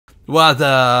What's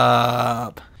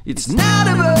up? It's not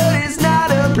a bird, it's not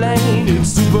a plane,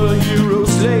 it's Superhero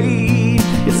Slate.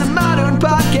 It's a modern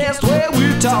podcast where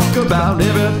we talk about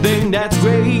everything that's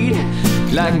great,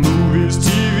 like movies,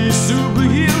 TV,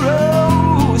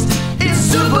 superheroes.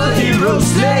 It's Superhero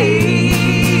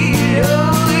Slate,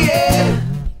 oh yeah.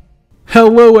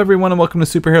 Hello everyone and welcome to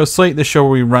Superhero Slate, the show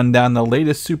where we run down the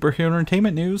latest superhero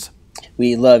entertainment news.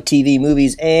 We love TV,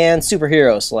 movies, and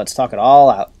superheroes, so let's talk it all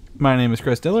out. My name is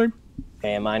Chris Dillard.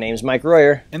 And my name's Mike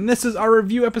Royer. And this is our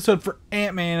review episode for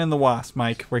Ant-Man and the Wasp.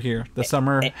 Mike, we're here. The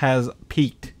summer has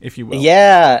peaked, if you will.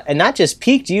 Yeah, and not just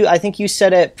peaked. I think you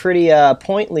said it pretty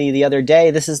pointedly the other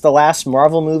day. This is the last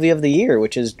Marvel movie of the year,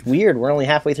 which is weird. We're only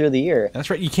halfway through the year.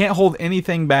 That's right. You can't hold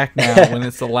anything back now when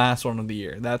it's the last one of the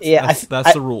year. That's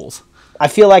the rules. I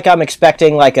feel like I'm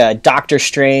expecting like a Doctor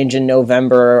Strange in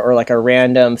November or like a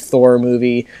random Thor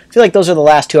movie. I feel like those are the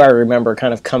last two I remember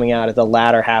kind of coming out at the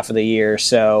latter half of the year.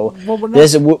 So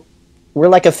we're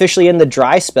like officially in the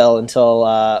dry spell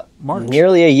until March.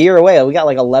 Nearly a year away. We got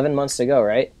like 11 months to go,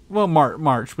 right? Well,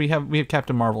 March. We have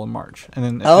Captain Marvel in March, and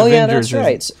then Avengers yeah, that's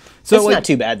right. So it's not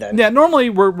too bad then. Yeah, normally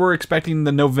we're expecting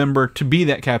the November to be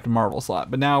that Captain Marvel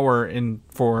slot, but now we're in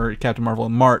for Captain Marvel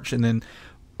in March, and then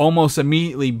almost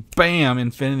immediately, bam,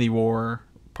 Infinity War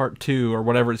Part 2, or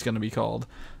whatever it's going to be called,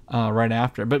 right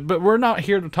after. But we're not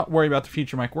here to worry about the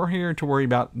future, Mike. We're here to worry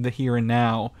about the here and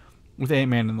now with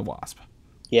Ant-Man and the Wasp.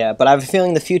 Yeah, but I have a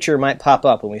feeling the future might pop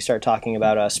up when we start talking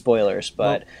about spoilers.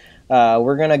 But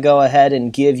we're going to go ahead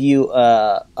and give you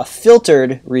a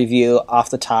filtered review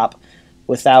off the top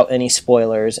without any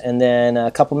spoilers. And then a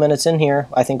couple minutes in here,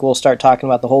 I think we'll start talking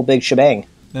about the whole big shebang.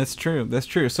 That's true.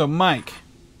 So, Mike,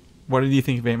 what did you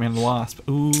think of Ant-Man and the Wasp?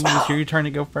 Ooh, it's your turn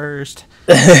to go first.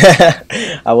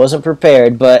 I wasn't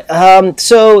prepared, but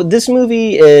so this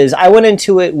movie is, I went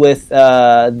into it with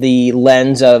the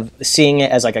lens of seeing it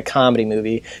as like a comedy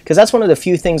movie, because that's one of the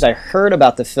few things I heard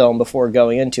about the film before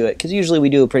going into it, because usually we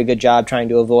do a pretty good job trying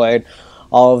to avoid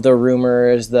all of the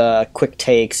rumors, the quick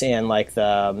takes, and like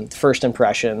the first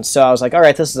impressions. So I was like, all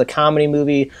right, this is a comedy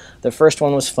movie. The first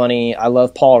one was funny. I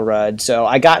love Paul Rudd. So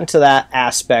I got into that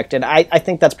aspect, and I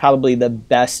think that's probably the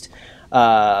best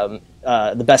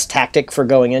tactic for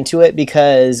going into it,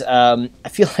 because I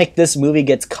feel like this movie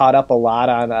gets caught up a lot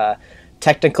on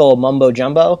technical mumbo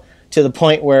jumbo, to the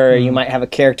point where you might have a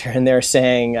character in there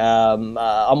saying,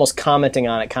 almost commenting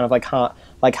on it, kind of like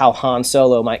how Han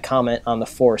Solo might comment on the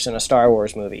Force in a Star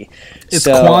Wars movie. It's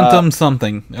quantum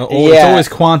something. It's always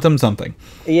quantum something.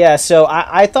 Yeah, so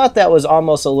I thought that was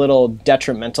almost a little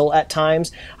detrimental at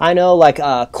times. I know like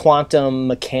quantum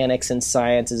mechanics and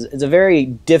science is a very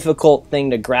difficult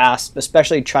thing to grasp,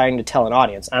 especially trying to tell an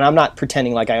audience. And I'm not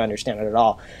pretending like I understand it at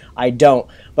all. I don't.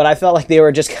 But I felt like they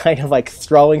were just kind of like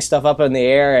throwing stuff up in the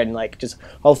air, and like just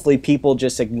hopefully people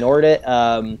just ignored it.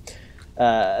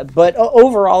 But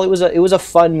overall, it was a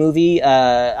fun movie.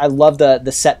 I love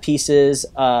the set pieces.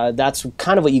 That's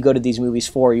kind of what you go to these movies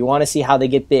for. You want to see how they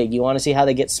get big. You want to see how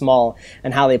they get small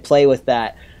and how they play with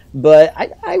that. But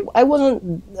I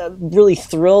wasn't really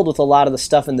thrilled with a lot of the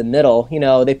stuff in the middle. You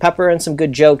know, they pepper in some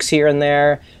good jokes here and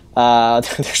there.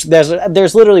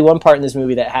 There's literally one part in this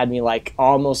movie that had me like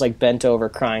almost like bent over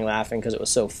crying laughing because it was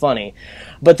so funny.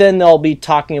 But then they'll be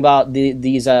talking about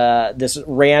this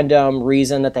random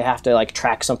reason that they have to like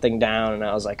track something down, and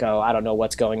I was like, oh, I don't know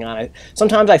what's going on.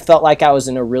 Sometimes I felt like I was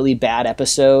in a really bad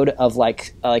episode of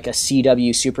like a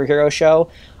CW superhero show.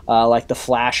 Like The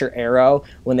Flash or Arrow,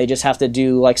 when they just have to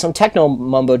do like some techno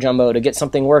mumbo jumbo to get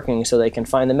something working so they can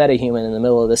find the metahuman in the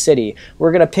middle of the city.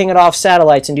 We're going to ping it off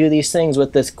satellites and do these things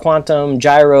with this quantum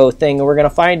gyro thing, and we're going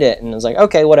to find it. And it's like,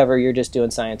 okay, whatever, you're just doing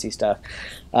sciencey stuff.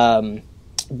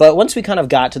 But once we kind of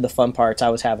got to the fun parts, I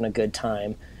was having a good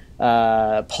time.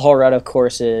 Paul Rudd, of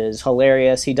course, is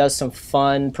hilarious. He does some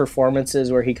fun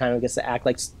performances where he kind of gets to act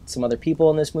like some other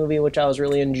people in this movie, which I was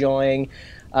really enjoying.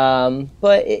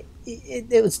 But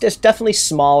it was just definitely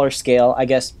smaller scale, I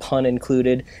guess, pun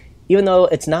included, even though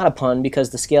it's not a pun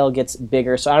because the scale gets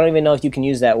bigger. So I don't even know if you can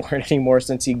use that word anymore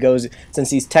since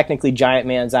he's technically Giant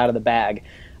Man's out of the bag.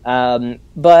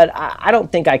 But I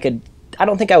don't think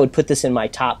I would put this in my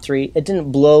top 3. It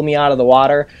didn't blow me out of the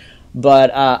water.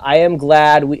 But I am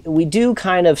glad we do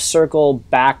kind of circle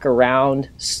back around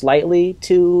slightly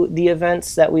to the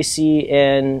events that we see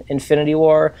in Infinity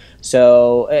War.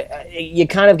 So you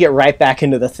kind of get right back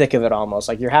into the thick of it almost.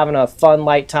 Like you're having a fun,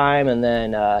 light time, and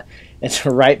then it's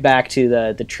right back to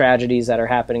the tragedies that are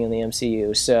happening in the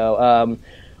MCU. So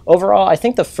overall, I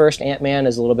think the first Ant-Man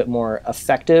is a little bit more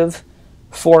effective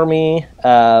for me.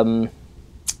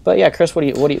 But yeah, Chris, what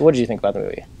did you think about the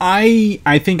movie? I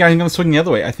think I'm going to swing the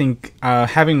other way. I think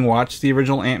having watched the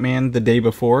original Ant-Man the day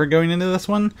before going into this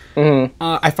one,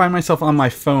 I find myself on my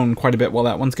phone quite a bit while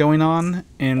that one's going on.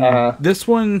 And this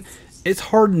one, it's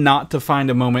hard not to find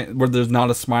a moment where there's not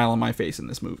a smile on my face in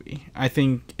this movie. I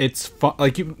think it's fun.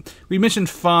 Like we mentioned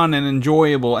fun and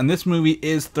enjoyable, and this movie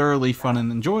is thoroughly fun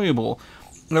and enjoyable.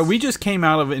 We just came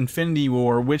out of Infinity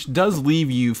War, which does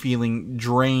leave you feeling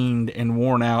drained and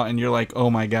worn out, and you're like, oh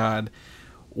my god,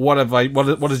 what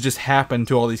has just happened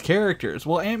to all these characters?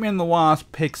 Well, Ant-Man and the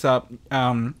Wasp picks up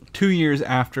 2 years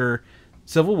after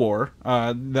Civil War.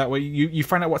 That way you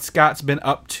find out what Scott's been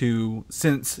up to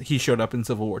since he showed up in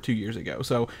Civil War 2 years ago.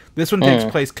 So this one takes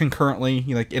place concurrently,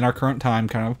 like in our current time,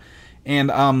 kind of.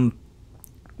 And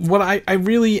what I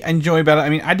really enjoy about it, I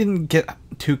mean, I didn't get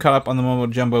too caught up on the mumbo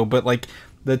jumbo, but like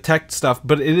the tech stuff,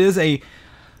 but it is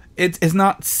it's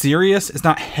not serious, it's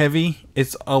not heavy,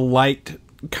 it's a light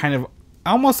kind of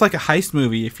almost like a heist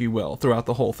movie, if you will, throughout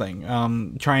the whole thing,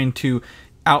 trying to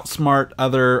outsmart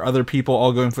other people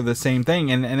all going for the same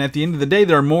thing, and at the end of the day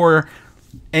there are more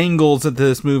angles at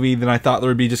this movie than I thought there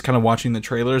would be just kind of watching the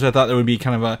trailers. I thought there would be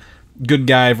kind of a good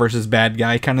guy versus bad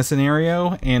guy kind of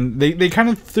scenario, and they kind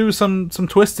of threw some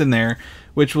twists in there,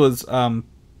 which was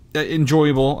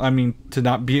enjoyable. I mean, to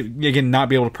not be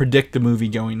able to predict the movie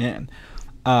going in.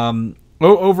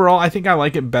 Overall, I think I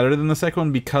like it better than the second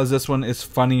one because this one is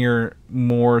funnier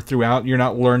more throughout. You're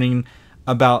not learning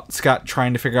about Scott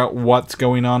trying to figure out what's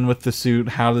going on with the suit.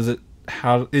 How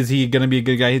is he going to be a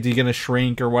good guy? Is he going to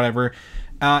shrink or whatever?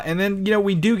 And then,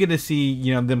 we do get to see,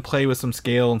 them play with some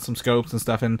scale and some scopes and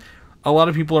stuff. And a lot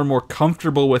of people are more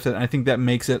comfortable with it. And I think that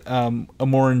makes it a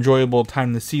more enjoyable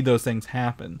time to see those things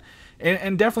happen.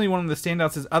 And definitely one of the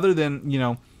standouts is, other than,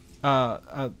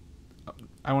 I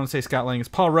want to say Scott Lang, is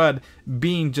Paul Rudd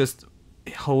being just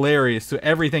hilarious. So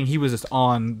everything, he was just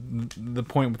on the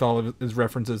point with all of his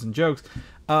references and jokes.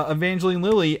 Evangeline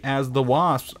Lilly as the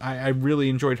Wasp, I really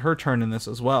enjoyed her turn in this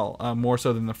as well, more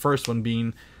so than the first one,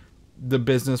 being the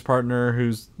business partner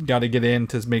who's got to get in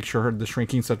to make sure the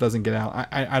shrinking stuff doesn't get out.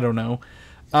 I don't know.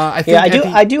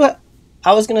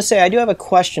 I was going to say, I do have a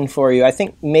question for you. I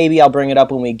think maybe I'll bring it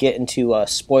up when we get into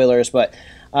spoilers, but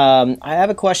I have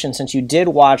a question. Since you did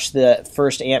watch the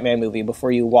first Ant-Man movie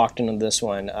before you walked into this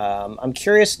one, I'm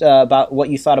curious about what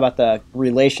you thought about the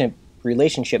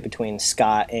relationship between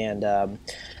Scott and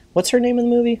what's her name in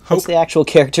the movie? Hope. What's the actual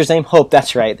character's name? Hope,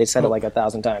 that's right. They said it like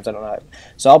 1,000 times. I don't know.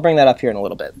 So I'll bring that up here in a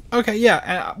little bit. Okay,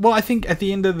 yeah. Well, I think at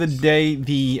the end of the day,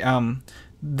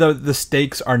 the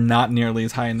stakes are not nearly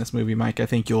as high in this movie, Mike. I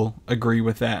think you'll agree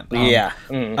with that. Yeah.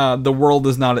 The world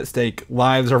is not at stake.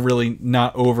 Lives are really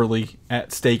not overly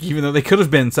at stake, even though they could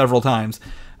have been several times.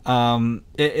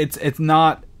 It's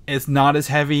not as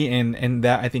heavy, and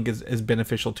that I think is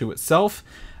beneficial to itself.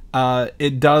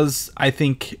 It does, I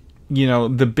think,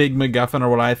 the big MacGuffin, or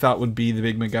what I thought would be the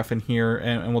big MacGuffin here,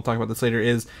 and we'll talk about this later,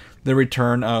 is the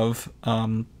return of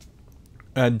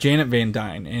Janet Van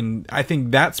Dyne, and I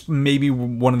think that's maybe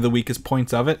one of the weakest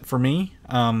points of it for me.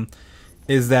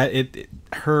 Is that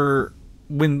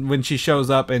when she shows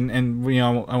up, and I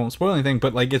won't spoil anything,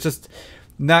 but like it's just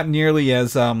not nearly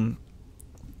as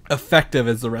effective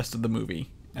as the rest of the movie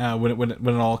when it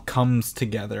all comes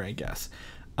together, I guess.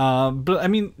 But I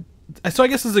mean, so I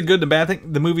guess it's a good and a bad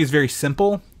thing. The movie is very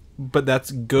simple, but that's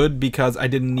good because I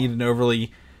didn't need an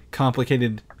overly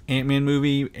complicated Ant-Man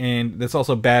movie, and that's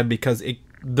also bad because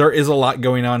there is a lot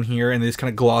going on here, and they just kind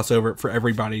of gloss over it for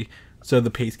everybody, so the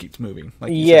pace keeps moving.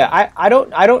 Like I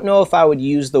don't know if I would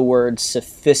use the word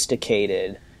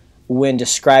sophisticated when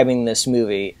describing this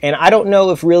movie, and I don't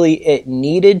know if really it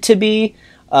needed to be.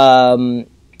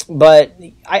 But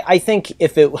I think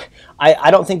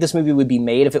I don't think this movie would be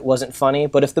made if it wasn't funny.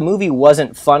 But if the movie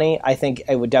wasn't funny, I think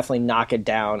it would definitely knock it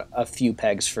down a few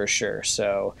pegs for sure.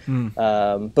 So,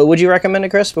 but would you recommend it,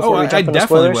 Chris? Before we jump into definitely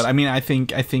spoilers? would. I mean, I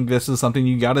think this is something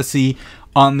you got to see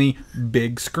on the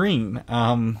big screen,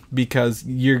 because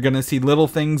you're gonna see little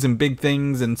things and big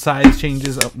things and size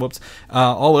changes.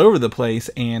 All over the place.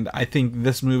 And I think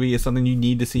this movie is something you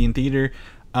need to see in theater.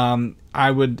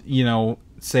 I would,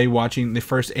 say watching the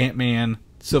first Ant-Man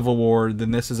Civil War, then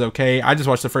this is okay. I just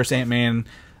watched the first Ant-Man.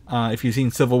 If you've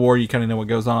seen Civil War, you kind of know what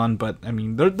goes on. But, I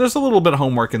mean, there's a little bit of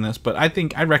homework in this. But I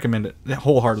think I'd recommend it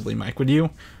wholeheartedly, Mike. Would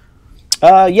you?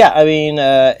 Yeah, I mean,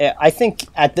 I think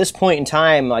at this point in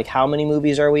time, like, how many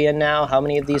movies are we in now? How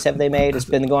many of these have they made? It's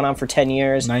been going on for 10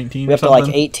 years. 19 We're or up to like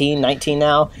something? 18, 19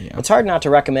 now. Yeah. It's hard not to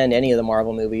recommend any of the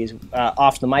Marvel movies.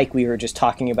 Off the mic, we were just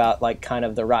talking about, like, kind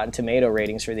of the Rotten Tomato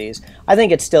ratings for these. I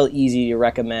think it's still easy to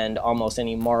recommend almost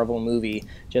any Marvel movie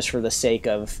just for the sake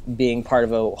of being part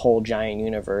of a whole giant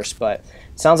universe. But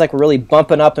it sounds like we're really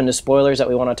bumping up into spoilers that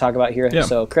we want to talk about here. Yeah.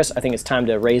 So, Chris, I think it's time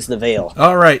to raise the veil.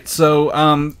 All right, so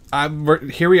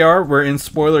here we are. We're in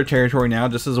spoiler territory now.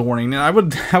 Just as a warning, and I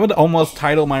would almost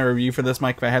title my review for this,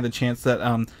 Mike, if I had the chance, that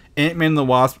Ant-Man and the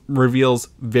Wasp reveals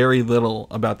very little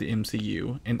about the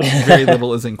MCU, and very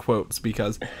little is in quotes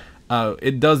because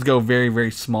it does go very,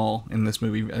 very small in this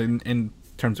movie in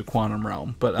terms of quantum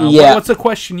realm. But what's the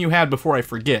question you had before I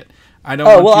forget? I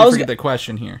don't want you to forget the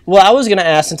question here. Well, I was going to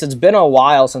ask, since it's been a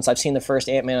while since I've seen the first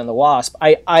Ant-Man and the Wasp,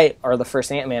 or the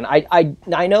first Ant-Man,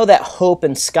 I know that Hope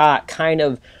and Scott kind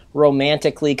of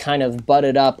romantically kind of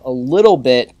butted up a little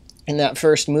bit in that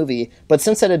first movie, but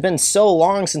since it had been so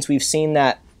long since we've seen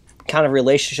that kind of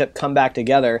relationship come back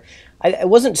together, it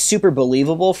wasn't super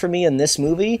believable for me in this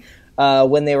movie.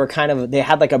 When they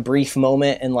had like a brief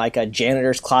moment in like a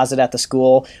janitor's closet at the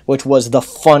school, which was the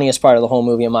funniest part of the whole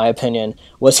movie, in my opinion,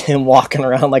 was him walking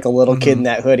around like a little kid in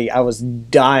that hoodie. I was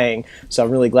dying, so I'm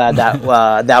really glad that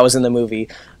that was in the movie.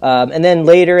 And then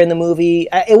later in the movie,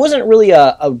 it wasn't really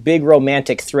a big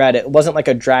romantic thread. It wasn't like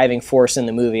a driving force in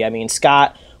the movie. I mean,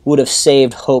 Scott would have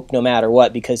saved Hope no matter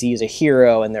what because he's a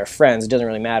hero and they're friends. It doesn't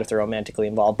really matter if they're romantically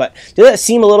involved. But did that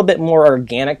seem a little bit more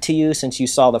organic to you since you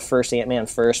saw the first Ant-Man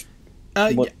first?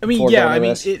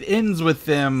 It ends with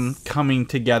them coming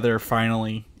together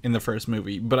finally in the first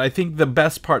movie. But I think the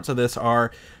best parts of this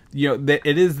are, that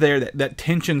it is there, that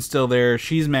tension's still there.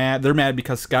 She's mad. They're mad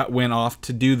because Scott went off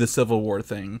to do the Civil War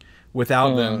thing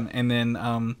without them, and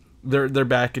then they're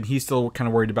back, and he's still kind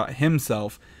of worried about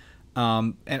himself.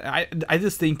 And I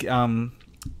just think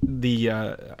the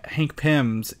Hank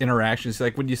Pym's interactions,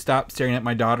 like, would you stop staring at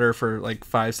my daughter for like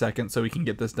 5 seconds so we can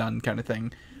get this done, kind of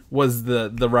thing, was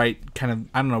the right kind of,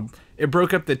 I don't know, it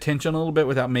broke up the tension a little bit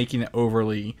without making it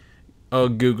overly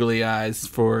googly eyes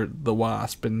for the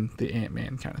Wasp and the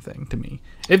Ant-Man kind of thing to me.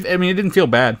 It didn't feel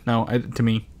bad, to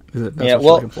me. That's what I'm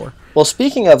looking for. Well,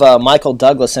 speaking of Michael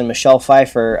Douglas and Michelle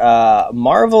Pfeiffer,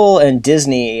 Marvel and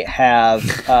Disney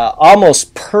have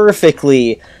almost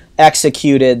perfectly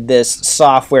executed this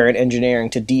software and engineering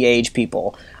to de-age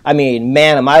people. I mean,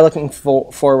 man, am I looking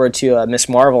forward to Miss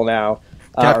Marvel now.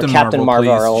 Captain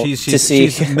Marvel,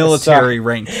 she's military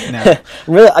ranked now.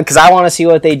 Really, because I want to see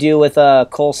what they do with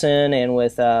Coulson and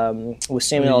with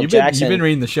Samuel L. Jackson. You've been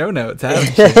reading the show notes,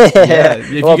 haven't you? Yeah.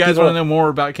 If you guys want to know more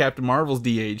about Captain Marvel's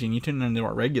de-aging, you tune into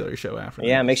our regular show after.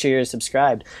 Yeah, make sure you're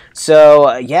subscribed.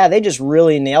 So they just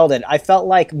really nailed it. I felt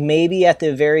like maybe at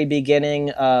the very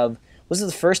beginning of. Was it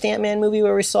the first Ant-Man movie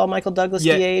where we saw Michael Douglas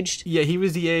de-aged? Yeah, he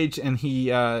was de-aged, and he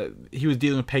was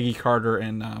dealing with Peggy Carter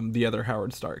and the other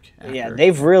Howard Stark actor. Yeah,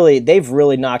 they've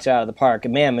really knocked it out of the park.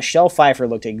 And man, Michelle Pfeiffer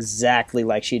looked exactly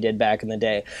like she did back in the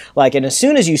day. Like, and as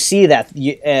soon as you see that,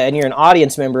 and you're an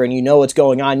audience member and you know what's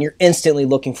going on, you're instantly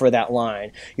looking for that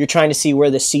line. You're trying to see where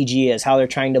the CG is, how they're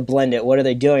trying to blend it, what are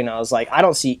they doing? And I was like, I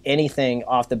don't see anything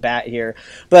off the bat here.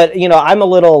 But I'm a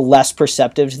little less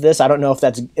perceptive to this. I don't know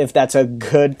if that's a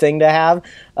good thing to have.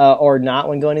 Or not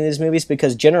when going to these movies,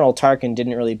 because General Tarkin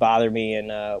didn't really bother me in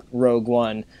Rogue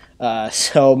One.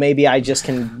 So maybe I'm just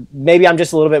a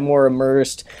little bit more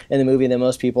immersed in the movie than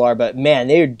most people are. But man,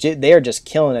 they are just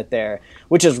killing it there,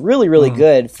 which is really, really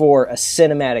good for a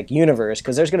cinematic universe,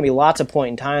 because there's going to be lots of point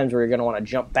in times where you're going to want to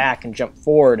jump back and jump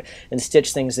forward and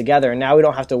stitch things together. And now we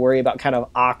don't have to worry about kind of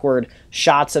awkward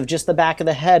shots of just the back of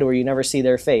the head where you never see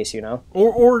their face,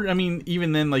 Or I mean,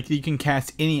 even then, like, you can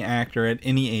cast any actor at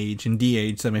any age and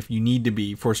de-age them if you need to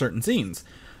be for certain scenes.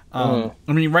 I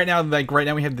mean, right now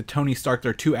we have the Tony Stark.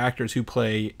 There are two actors who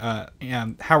play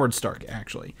Howard Stark,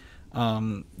 actually.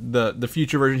 The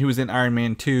future version who was in Iron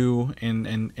Man 2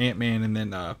 and Ant-Man, and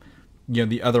then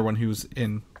the other one who's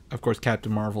in, of course,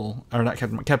 Captain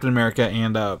America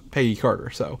and Peggy Carter.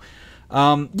 So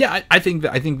I think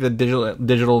the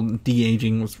digital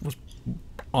de-aging was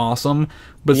awesome.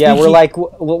 But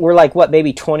we're like what,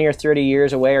 maybe 20 or 30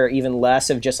 years away, or even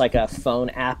less, of just like a phone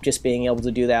app just being able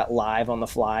to do that live on the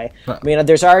fly. I mean,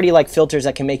 there's already like filters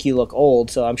that can make you look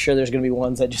old, so I'm sure there's going to be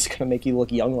ones that just going to make you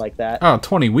look young like that. Oh,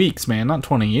 20 weeks, man, not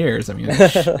 20 years. I mean,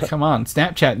 come on.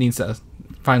 Snapchat needs to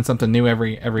find something new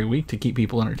every week to keep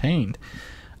people entertained.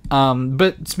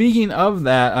 But speaking of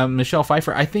that, Michelle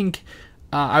Pfeiffer, I think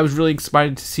I was really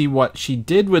excited to see what she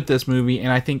did with this movie,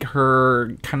 and I think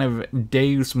her kind of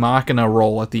Deus Machina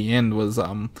role at the end was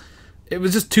it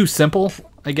was just too simple.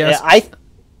 I guess. Yeah,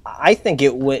 I think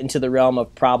it went into the realm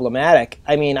of problematic.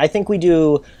 I mean, I think we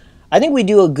do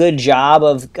a good job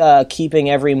of keeping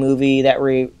every movie that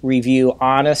we review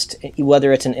honest,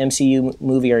 whether it's an MCU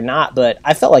movie or not. But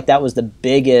I felt like that was the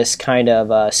biggest kind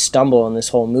of stumble in this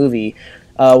whole movie.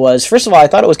 Was, first of all, I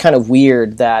thought it was kind of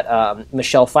weird that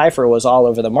Michelle Pfeiffer was all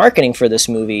over the marketing for this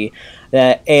movie,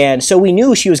 and so we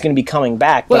knew she was going to be coming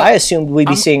back. But I assumed we'd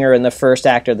be seeing her in the first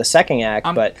act or the second act.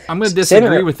 I'm going to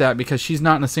disagree with that because she's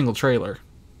not in a single trailer.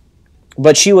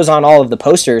 But she was on all of the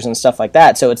posters and stuff like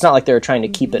that, so it's not like they were trying to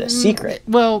keep it a secret.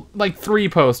 Well, like 3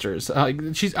 posters. I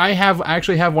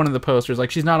actually have one of the posters. Like,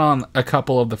 she's not on a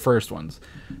couple of the first ones.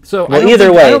 So well,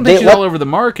 I don't think she's all over the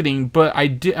marketing. But I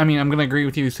mean, I'm going to agree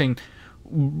with you saying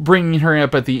bringing her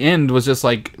up at the end was just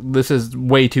like, this is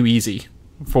way too easy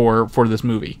for this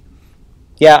movie.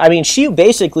 Yeah, I mean, she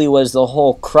basically was the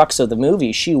whole crux of the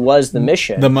movie. She was the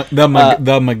mission, the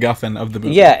MacGuffin of the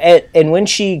movie. Yeah, and when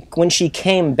she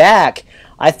came back,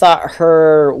 I thought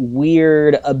her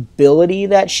weird ability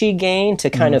that she gained to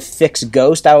kind of fix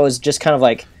Ghost, I was just kind of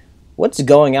like, what's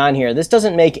going on here? This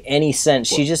doesn't make any sense.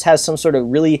 She just has some sort of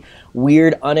really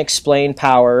weird, unexplained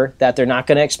power that they're not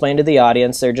going to explain to the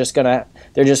audience. They're just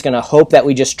gonna hope that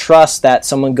we just trust that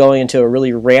someone going into a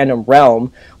really random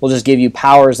realm will just give you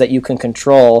powers that you can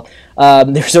control.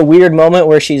 There's a weird moment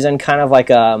where she's in kind of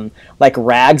like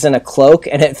rags and a cloak,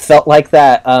 and it felt like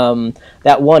that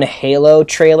one Halo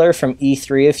trailer from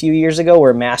E3 a few years ago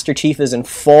where Master Chief is in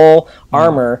full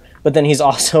armor, but then he's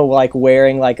also like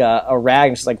wearing like a rag,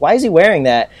 and she's like, why is he wearing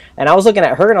that? And I was looking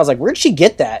at her and I was like, where'd she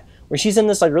get that? Where she's in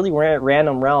this like really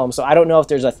random realm. So I don't know if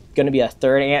there's going to be a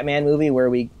third Ant-Man movie where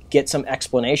we get some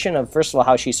explanation of, first of all,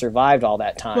 how she survived all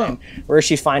that time. Where is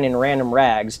she finding random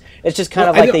rags? It's just kind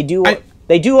of like they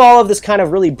do all of this kind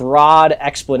of really broad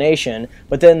explanation,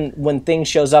 but then when things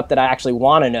shows up that I actually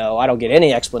want to know, I don't get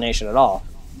any explanation at all.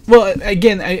 Well,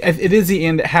 again, it is the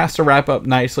end. It has to wrap up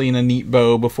nicely in a neat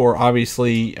bow before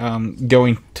obviously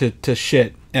going to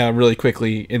shit really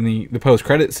quickly in the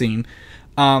post-credit scene.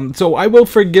 So I will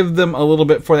forgive them a little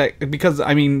bit for that because,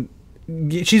 I mean,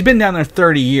 she's been down there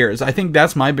 30 years. I think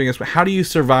that's my biggest... How do you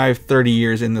survive 30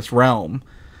 years in this realm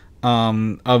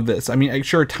of this? I mean,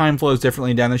 sure, time flows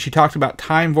differently down there. She talked about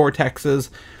time vortexes.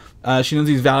 She knows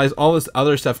these valleys, all this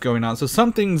other stuff going on. So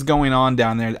something's going on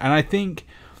down there. And I think,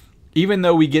 even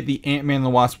though we get the Ant-Man and the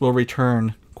Wasp will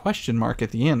return question mark at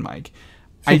the end, Mike,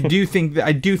 I do think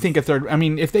a third... I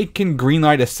mean, if they can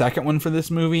greenlight a second one for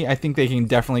this movie, I think they can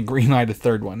definitely greenlight a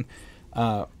third one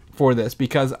for this.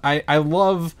 Because I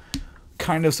love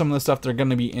kind of some of the stuff they're going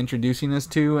to be introducing us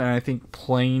to, and I think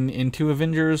playing into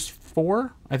Avengers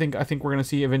 4. I think we're going to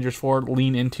see Avengers 4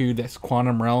 lean into this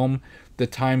quantum realm, the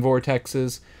time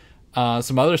vortexes,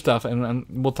 some other stuff, and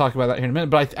we'll talk about that here in a minute.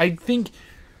 But I think...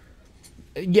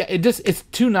 Yeah, it's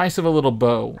too nice of a little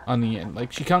bow on the end.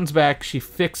 Like, she comes back, she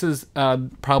fixes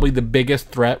probably the biggest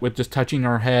threat with just touching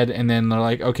her head, and then they're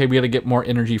like, okay, we got to get more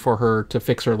energy for her to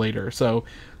fix her later. So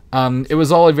it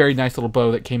was all a very nice little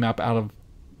bow that came up out of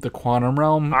the quantum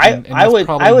realm. I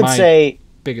would say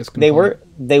biggest complaint.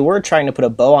 they were trying to put a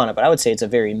bow on it, but I would say it's a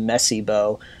very messy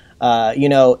bow. You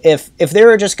know, if they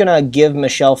were just gonna give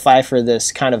Michelle Pfeiffer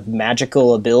this kind of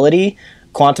magical ability,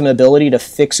 quantum ability to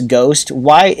fix Ghost,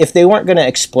 why, if they weren't going to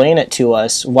explain it to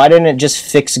us, why didn't it just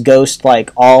fix Ghost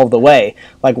like all the way?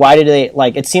 Like, why did they,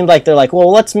 like, it seemed like they're like, well,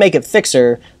 let's make it fix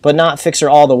her, but not fix her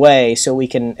all the way so we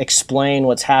can explain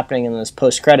what's happening in this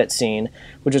post-credit scene,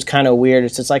 which is kind of weird.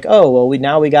 It's just like, oh, well,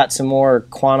 we got some more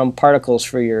quantum particles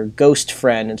for your Ghost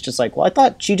friend. It's just like, well, I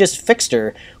thought she just fixed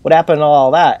her. What happened to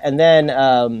all that? And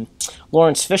then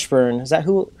Lawrence Fishburne, is that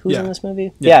who's in this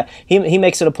movie? Yeah. He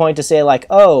makes it a point to say, like,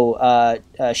 oh,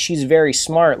 she's very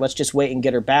smart. Let's just wait and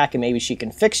get her back, and maybe she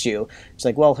can fix you. It's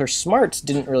like, well, her smarts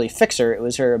didn't really fix her. It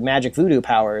was her magic voodoo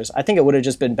powers. I think it would have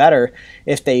just been better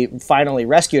if they finally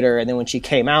rescued her, and then when she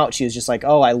came out, she was just like,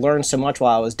 oh, I learned so much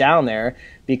while I was down there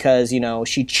because, you know,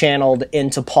 she channeled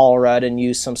into Paul Rudd and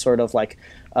used some sort of, like,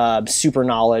 super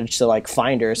knowledge to like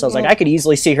find her. So I was like, I could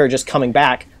easily see her just coming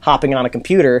back, hopping on a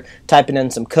computer, typing in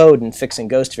some code, and fixing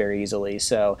Ghost very easily.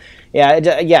 So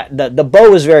the bow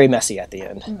was very messy at the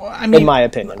end. Well, I mean, in my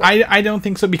opinion, I don't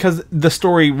think so, because the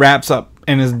story wraps up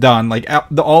and is done. Like,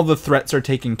 all the threats are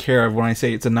taken care of when I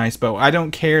say it's a nice bow. I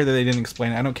don't care that they didn't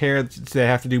explain it. I don't care that they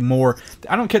have to do more.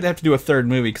 I don't care they have to do a third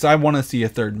movie, because I want to see a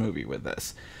third movie with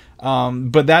this.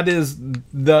 But that is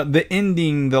the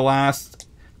ending, the last,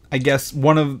 I guess,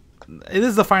 it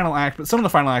is the final act, but some of the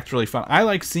final act's really fun. I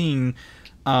like seeing,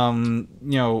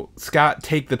 Scott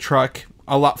take the truck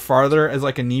a lot farther as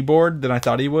like a kneeboard than I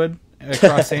thought he would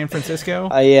across San Francisco.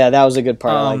 Yeah, that was a good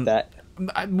part. I like that.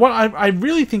 what I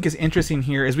really think is interesting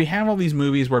here is we have all these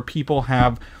movies where people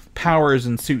have powers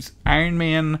and suits. Iron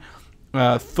Man,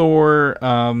 Thor,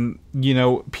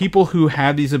 people who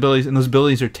have these abilities, and those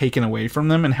abilities are taken away from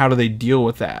them, and how do they deal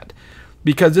with that?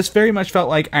 Because this very much felt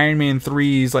like Iron Man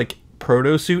 3's like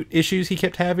proto suit issues he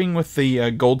kept having with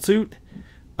the gold suit,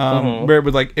 where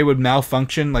it would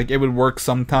malfunction, like it would work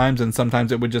sometimes, and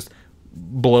sometimes it would just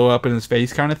blow up in his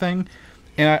face, kind of thing.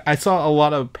 And I saw a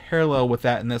lot of parallel with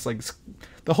that in this. Like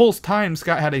the whole time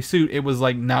Scott had a suit, it was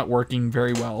like not working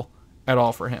very well at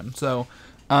all for him. So,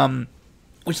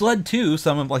 which led to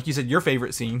some of, like you said, your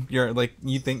favorite scene.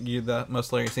 You think you're the most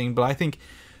hilarious scene, but I think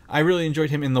I really enjoyed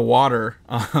him in the water,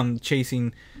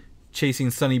 chasing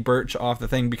Sonny Birch off the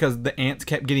thing, because the ants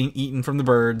kept getting eaten from the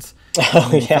birds.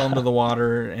 He fell into the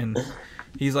water, and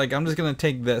he's like, "I'm just gonna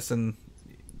take this," and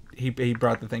he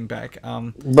brought the thing back.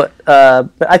 But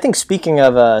I think, speaking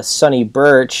of Sonny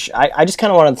Birch, I just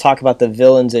kind of wanted to talk about the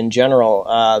villains in general.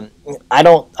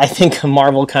 I think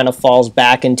Marvel kind of falls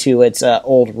back into its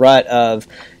old rut of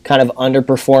kind of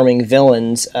underperforming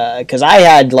villains, because I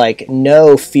had like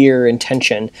no fear and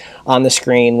tension on the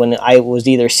screen when I was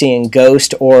either seeing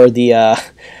Ghost or the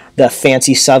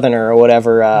fancy Southerner or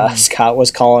whatever Scott was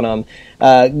calling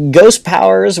them. Ghost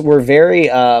powers were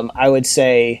very, I would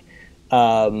say,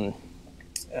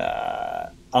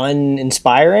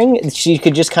 uninspiring. She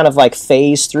could just kind of like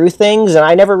phase through things, and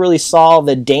I never really saw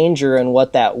the danger in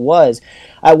what that was.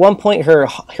 At one point,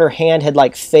 her hand had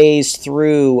like phased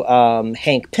through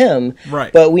Hank Pym,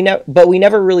 right? But we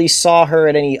never really saw her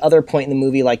at any other point in the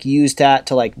movie like use that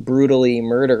to like brutally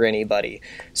murder anybody.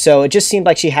 So it just seemed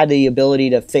like she had the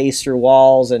ability to phase through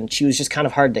walls, and she was just kind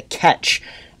of hard to catch.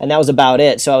 And that was about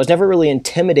it. So I was never really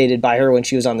intimidated by her when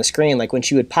she was on the screen. Like when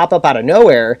she would pop up out of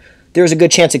nowhere, there was a good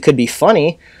chance it could be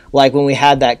funny. Like when we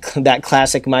had that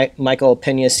classic Michael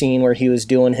Pena scene where he was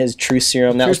doing his truth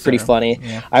serum. That was pretty funny.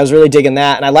 Yeah. I was really digging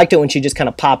that. And I liked it when she just kind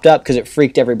of popped up because it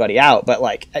freaked everybody out. But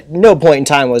like at no point in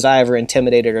time was I ever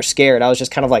intimidated or scared. I was just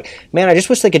kind of like, man, I just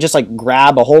wish they could just like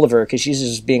grab a hold of her because she's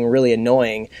just being really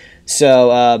annoying.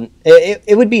 So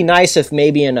it would be nice if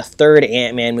maybe in a third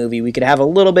Ant-Man movie we could have a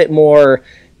little bit more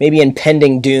maybe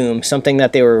impending doom, something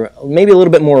that they were maybe a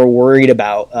little bit more worried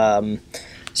about.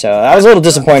 So I was a little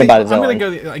disappointed by the villain. I'm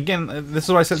going to go, again, this is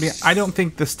what I said, I don't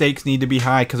think the stakes need to be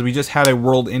high because we just had a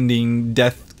world-ending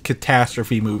death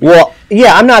catastrophe movie. Well,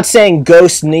 yeah, I'm not saying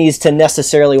Ghost needs to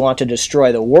necessarily want to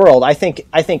destroy the world. I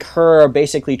think her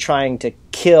basically trying to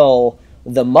kill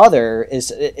the mother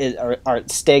our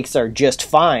stakes are just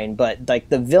fine, but like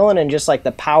the villain and just like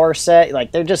the power set,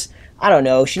 like they're just, I don't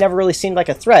know, she never really seemed like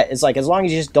a threat. It's like as long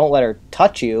as you just don't let her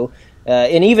touch you,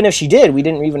 and even if she did, we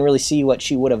didn't even really see what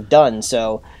she would have done.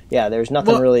 So yeah, there's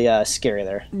nothing really scary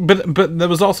there. But that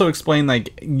was also explained,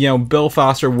 like, Bill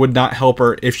Foster would not help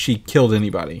her if she killed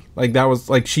anybody. Like that was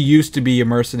like she used to be a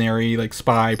mercenary, like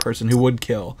spy person who would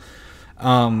kill.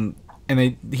 And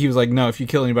he was like, no, if you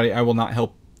kill anybody, I will not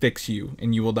help fix you,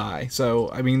 and you will die.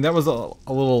 So I mean, that was a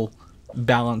little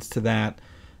balance to that.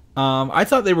 I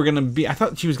thought I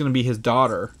thought she was gonna be his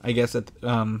daughter, I guess, at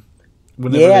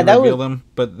whenever they reveal them,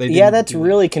 but they didn't. Yeah, that's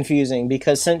really confusing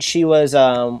because since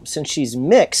she's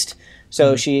mixed,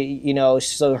 so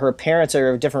so her parents are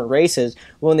of different races.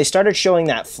 When they started showing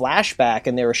that flashback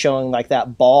and they were showing like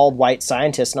that bald white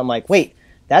scientist, and I'm like, wait,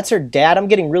 that's her dad? I'm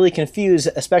getting really confused,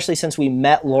 especially since we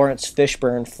met Lawrence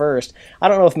Fishburne first. I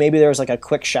don't know if maybe there was like a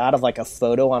quick shot of like a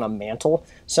photo on a mantle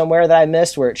somewhere that I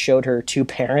missed where it showed her two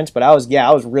parents, but I was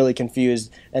really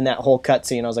confused in that whole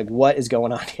cutscene. I was like, what is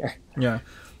going on here? Yeah.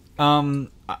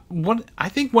 I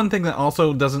think one thing that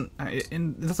also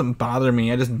doesn't bother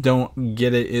me, I just don't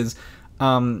get it, is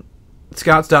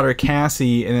Scott's daughter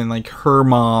Cassie and then like her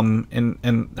mom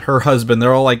and her husband,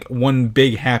 they're all like one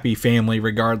big happy family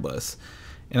regardless.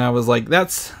 And I was like,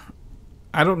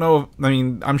 I don't know. I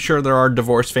mean, I'm sure there are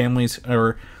divorced families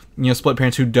or, split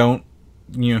parents who don't,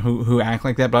 who act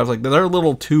like that. But I was like, they're a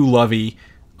little too lovey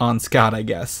on Scott, I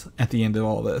guess, at the end of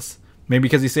all this. Maybe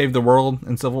because he saved the world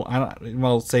in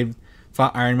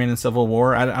fought Iron Man in Civil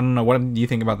War. I don't know. What do you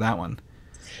think about that one?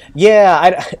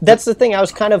 Yeah, that's the thing. I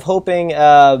was kind of hoping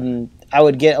I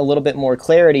would get a little bit more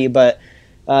clarity, but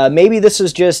maybe this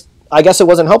is just, I guess it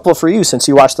wasn't helpful for you since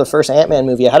you watched the first Ant-Man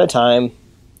movie ahead of time.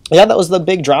 Yeah, that was the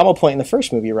big drama point in the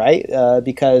first movie, right?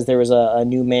 Because there was a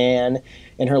new man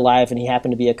in her life, and he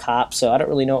happened to be a cop. So I don't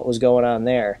really know what was going on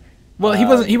there. Well,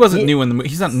 he wasn't new in the movie.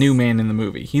 He's not new man in the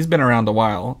movie. He's been around a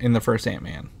while in the first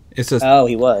Ant-Man. It's just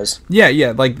he was.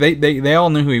 Yeah. Like they all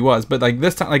knew who he was, but like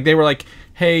this time, like they were like,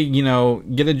 hey,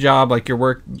 get a job. Like your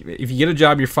work. If you get a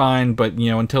job, you're fine. But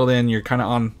until then, you're kind of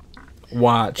on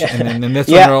watch, and then in this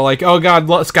Yeah. one they're like, "Oh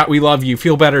God, Scott, we love you.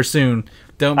 Feel better soon.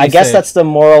 Don't be I guess sick." that's the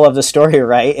moral of the story,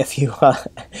 right? If you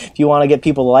want to get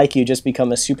people to like you, just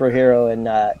become a superhero and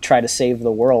try to save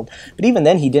the world. But even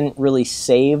then, he didn't really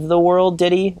save the world,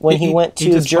 did he? When he went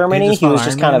to Germany, he was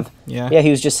just kind of he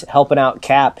was just helping out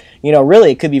Cap. You know,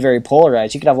 really, it could be very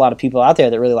polarized. You could have a lot of people out there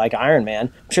that really like Iron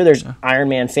Man. I'm sure there's Iron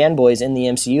Man fanboys in the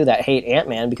MCU that hate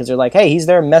Ant-Man because they're like, hey, he's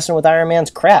there messing with Iron Man's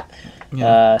crap.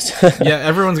 Yeah,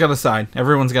 everyone's got a side.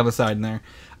 Everyone's got a side in there.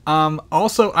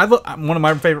 Also, one of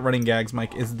my favorite running gags,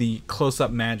 Mike, is the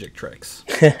close-up magic tricks.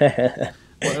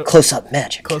 Close-up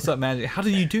magic. Close-up magic. How do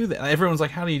you do that? Everyone's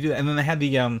like, how do you do that? And then they had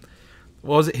the,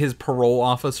 what was it, his parole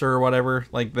officer or whatever?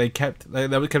 Like, they kept a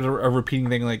repeating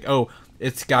thing, like, oh,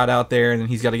 it's Scott out there, and then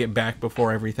he's got to get back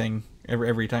before everything,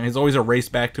 every time. He's always a race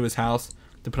back to his house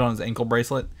to put on his ankle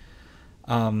bracelet.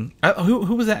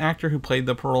 Who was that actor who played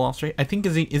the parole officer? I think,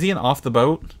 is he in Off the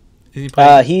Boat?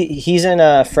 He's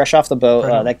in Fresh Off the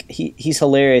Boat. He's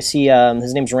hilarious.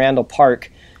 His name's Randall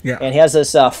Park. Yeah. And he has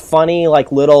this funny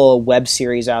like little web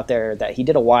series out there that he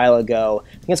did a while ago.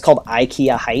 I think it's called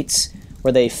IKEA Heights,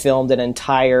 where they filmed an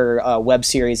entire web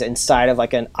series inside of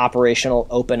like an operational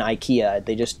open IKEA.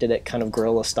 They just did it kind of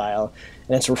guerrilla style,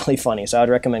 and it's really funny. So I would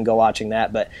recommend go watching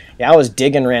that. But yeah, I was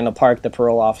digging Randall Park, the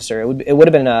parole officer. It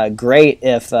would have been great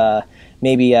if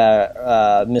maybe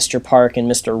Mr. Park and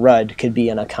Mr. Rudd could be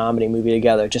in a comedy movie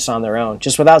together, just on their own,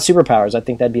 just without superpowers. I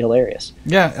think that'd be hilarious.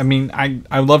 Yeah, I mean,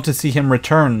 I'd love to see him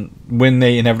return when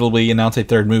they inevitably announce a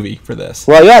third movie for this.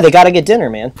 Well, yeah, they got to get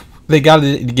dinner, man. They got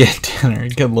to get dinner.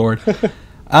 Good Lord.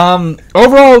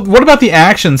 Overall, what about the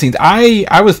action scenes?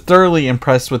 I was thoroughly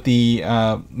impressed with the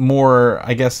more,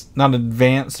 I guess, not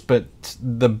advanced, but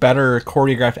the better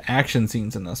choreographed action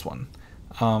scenes in this one.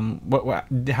 How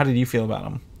did you feel about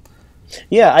them?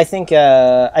 Yeah, I think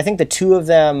the two of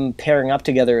them pairing up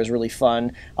together is really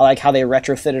fun. I like how they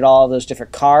retrofitted all of those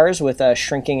different cars with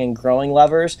shrinking and growing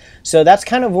levers. So that's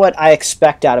kind of what I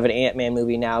expect out of an Ant-Man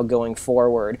movie now going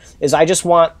forward. Is I just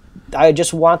want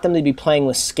them to be playing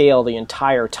with scale the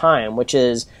entire time, which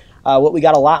is what we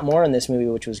got a lot more in this movie,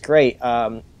 which was great.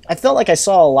 I felt like I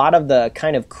saw a lot of the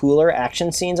kind of cooler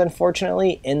action scenes,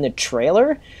 unfortunately, in the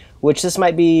trailer. Which this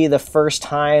might be the first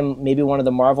time maybe one of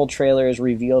the Marvel trailers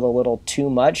revealed a little too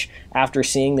much after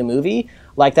seeing the movie.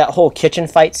 Like that whole kitchen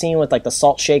fight scene with like the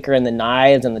salt shaker and the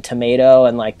knives and the tomato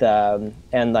and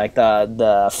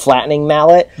the flattening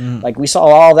mallet. Like we saw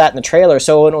all that in the trailer.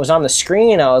 So when it was on the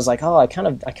screen, I was like, oh, I kind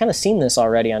of seen this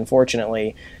already,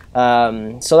 unfortunately.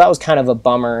 So that was kind of a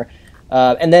bummer.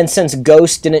 And then since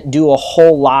Ghost didn't do a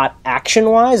whole lot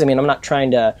action-wise, I mean, I'm not trying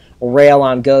to rail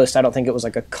on Ghost. I don't think it was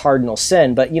like a cardinal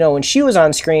sin. But, you know, when she was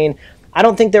on screen, I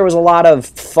don't think there was a lot of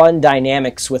fun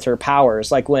dynamics with her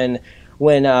powers. Like when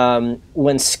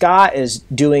Scott is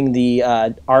doing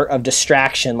the art of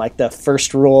distraction, like the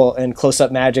first rule in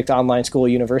Close-Up Magic Online School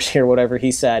University or whatever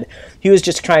he said, he was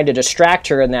just trying to distract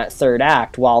her in that third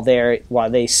act while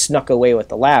they snuck away with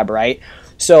the lab, right?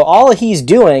 So all he's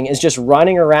doing is just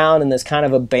running around in this kind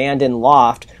of abandoned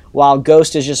loft while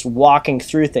Ghost is just walking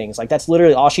through things. Like, that's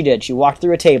literally all she did. She walked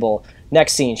through a table.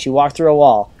 Next scene, she walked through a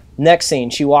wall. Next scene,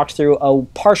 she walked through a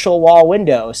partial wall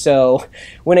window. So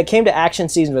when it came to action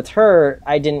scenes with her,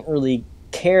 I didn't really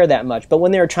care that much. But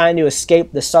when they were trying to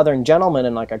escape the Southern Gentleman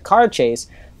in like a car chase,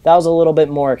 that was a little bit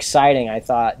more exciting, I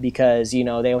thought, because, you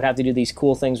know, they would have to do these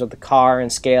cool things with the car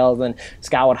and scale. Then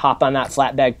Scott would hop on that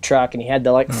flatbed truck, and he had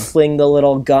to, like, fling the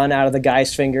little gun out of the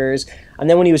guy's fingers. And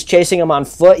then when he was chasing him on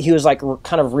foot, he was, like,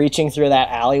 kind of reaching through that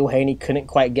alleyway, and he couldn't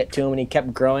quite get to him, and he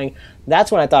kept growing.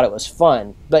 That's when I thought it was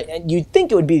fun. But you'd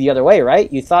think it would be the other way,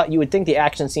 right? You would think the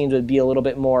action scenes would be a little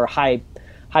bit more high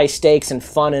stakes and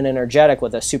fun and energetic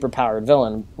with a superpowered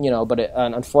villain, you know, but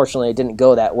unfortunately it didn't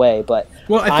go that way. But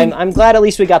well, I'm glad at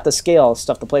least we got the scale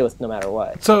stuff to play with no matter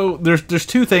what. So there's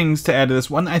two things to add to this.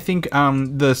 One, I think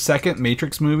the second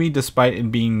Matrix movie, despite it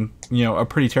being, you know, a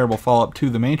pretty terrible follow-up to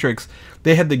the Matrix,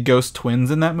 they had the Ghost twins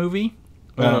in that movie.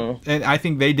 And I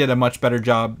think they did a much better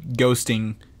job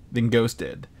ghosting than Ghost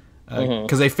did.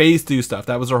 Because they phased through stuff.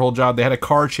 That was their whole job. They had a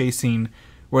car chase scene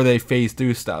where they phased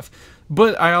through stuff.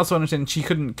 But I also understand she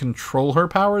couldn't control her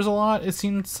powers a lot, it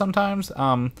seems sometimes.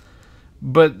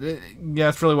 But yeah,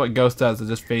 that's really what Ghost does. It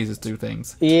just phases through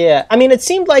things. Yeah. I mean, it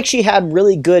seemed like she had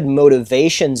really good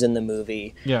motivations in the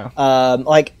movie. Yeah.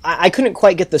 Like, I couldn't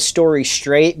quite get the story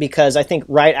straight because I think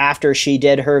right after she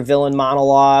did her villain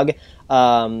monologue,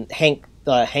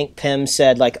 Hank Pym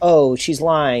said, like, oh, she's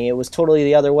lying. It was totally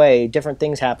the other way. Different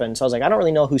things happened. So I was like, I don't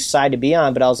really know whose side to be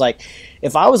on. But I was like,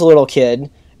 if I was a little kid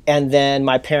and then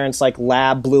my parents' like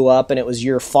lab blew up and it was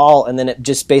your fault, and then it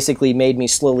just basically made me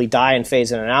slowly die and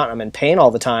phase in and out, and I'm in pain all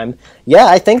the time. Yeah,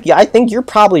 I think you're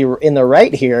probably in the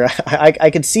right here. I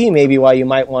could see maybe why you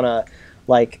might want to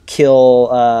like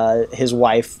kill his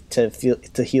wife to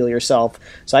heal yourself.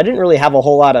 So I didn't really have a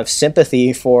whole lot of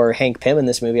sympathy for Hank Pym in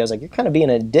this movie. I was like, you're kind of being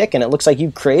a dick, and it looks like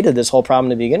you created this whole problem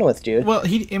to begin with, dude. Well,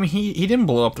 he didn't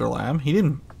blow up their lab. He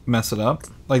didn't mess it up.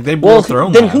 Like they blew up their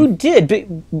own then lab. Who did?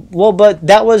 But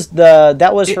that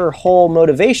was her whole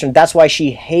motivation. That's why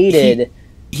she hated.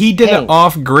 He did Hank. it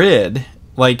off grid,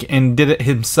 like, and did it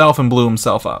himself and blew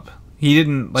himself up. He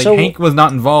didn't like. Hank was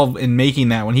not involved in making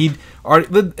that one.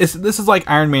 This is like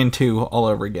Iron Man 2 all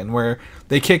over again, where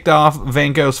they kicked off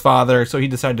Vanko's father, so he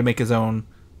decided to make his own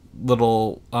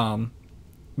little, I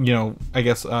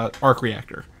guess, arc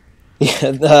reactor.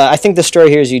 Yeah, I think the story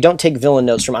here is you don't take villain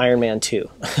notes from Iron Man 2.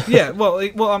 Yeah, well,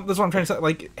 that's what I'm trying to say.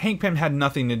 Like, Hank Pym had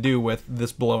nothing to do with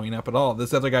this blowing up at all.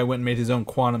 This other guy went and made his own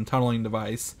quantum tunneling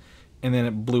device, and then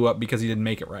it blew up because he didn't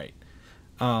make it right,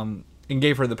 and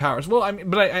gave her the powers. Well, I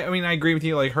mean, I agree with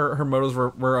you. Like, her motives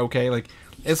were okay. Like,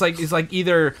 it's like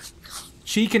either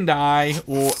she can die,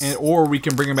 or we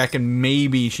can bring her back and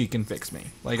maybe she can fix me.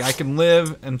 Like, I can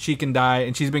live and she can die,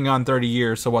 and she's been gone 30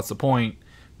 years, so what's the point?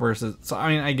 So I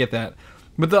mean, I get that,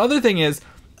 but the other thing is,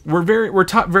 we're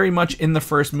taught very much in the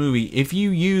first movie. If you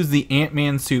use the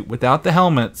Ant-Man suit without the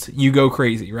helmets, you go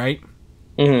crazy, right?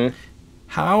 Mm-hmm.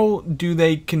 How do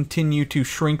they continue to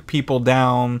shrink people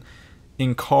down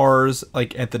in cars,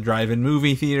 like at the drive-in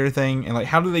movie theater thing, and like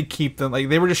how do they keep them? Like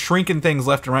they were just shrinking things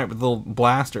left and right with little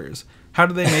blasters. How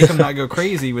do they make them not go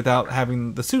crazy without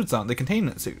having the suits on, the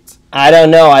containment suits? I don't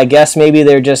know. I guess maybe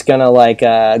they're just gonna like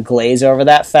glaze over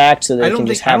that fact so they can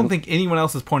just have. I don't think anyone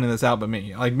else is pointing this out but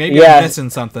me. Like maybe I'm missing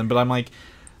something, but I'm like,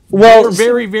 well, they were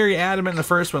very, very adamant in the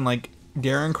first one. Like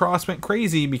Darren Cross went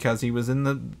crazy because he was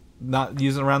not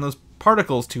using around those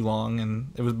particles too long,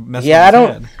 and it was messing with his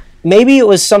head. Maybe it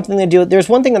was something to do with... There's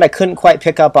one thing that I couldn't quite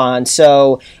pick up on.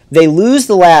 So they lose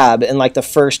the lab in like the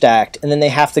first act, and then they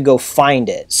have to go find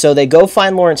it. So they go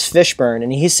find Lawrence Fishburne,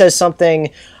 and he says something,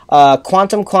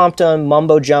 quantum,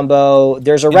 mumbo jumbo,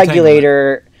 there's a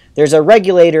regulator... There's a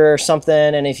regulator or something,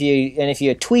 and if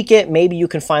you tweak it, maybe you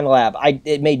can find the lab.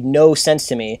 It made no sense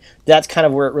to me. That's kind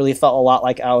of where it really felt a lot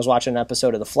like I was watching an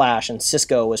episode of The Flash, and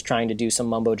Cisco was trying to do some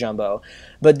mumbo jumbo.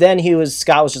 But then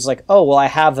Scott was just like, oh, well, I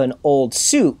have an old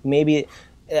suit, maybe,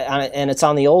 and it's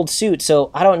on the old suit.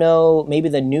 So I don't know, maybe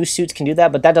the new suits can do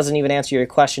that, but that doesn't even answer your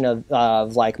question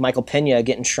of like Michael Pena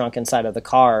getting shrunk inside of the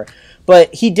car.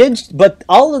 But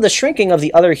all of the shrinking of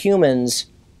the other humans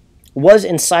was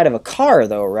inside of a car,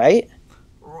 though, right?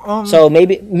 So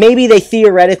maybe they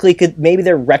theoretically could. Maybe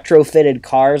they're retrofitted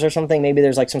cars or something. Maybe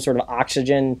there's like some sort of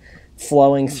oxygen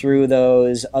flowing through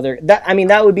those other.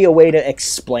 That would be a way to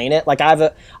explain it. Like I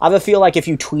have a feel like if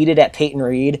you tweeted at Peyton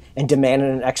Reed and demanded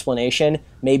an explanation,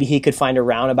 maybe he could find a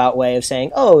roundabout way of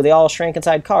saying, "Oh, they all shrank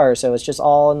inside cars, so it's just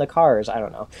all in the cars." I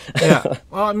don't know. Yeah.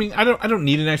 Well, I mean, I don't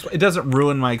need an explanation. It doesn't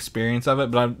ruin my experience of it,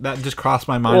 but that just crossed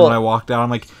my mind when I walked out. I'm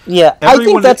like, yeah, I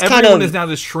think that's everyone is now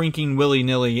just shrinking willy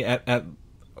nilly at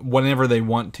whenever they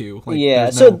want to. Like, yeah.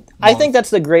 So I think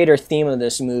that's the greater theme of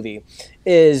this movie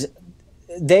is.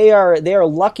 They are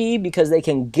lucky because they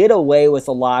can get away with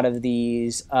a lot of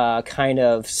these kind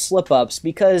of slip-ups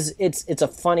because it's a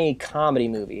funny comedy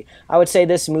movie. I would say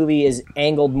this movie is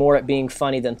angled more at being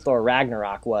funny than Thor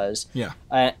Ragnarok was. Yeah.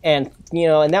 And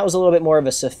that was a little bit more of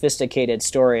a sophisticated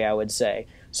story, I would say.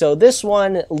 So this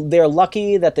one, they're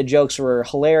lucky that the jokes were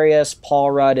hilarious.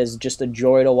 Paul Rudd is just a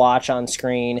joy to watch on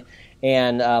screen.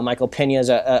 And Michael Pena is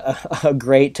a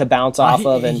great to bounce off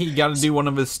of. And he got to do one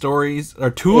of his stories, or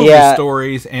two of his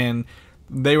stories, and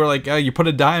they were like, oh, you put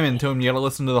a dime into him, you got to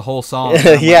listen to the whole song.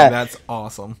 Yeah. Like, that's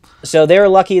awesome. So they were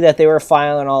lucky that they were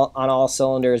firing on all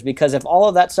cylinders, because if all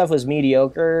of that stuff was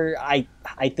mediocre, I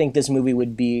think this movie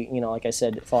would be, like I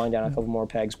said, falling down a couple more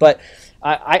pegs. But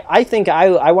I think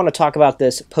I want to talk about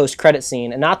this post-credit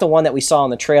scene, and not the one that we saw in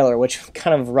the trailer, which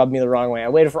kind of rubbed me the wrong way. I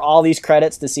waited for all these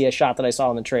credits to see a shot that I saw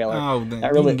in the trailer. Oh, then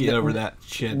you can get over that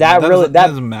shit. That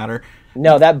doesn't matter.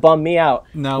 No, that bummed me out.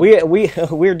 No,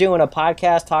 we're doing a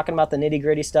podcast talking about the nitty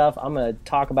gritty stuff. I'm gonna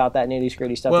talk about that nitty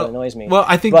gritty stuff that annoys me. Well,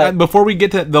 I think before we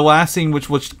get to the last scene, which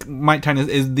might tie in,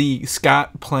 is the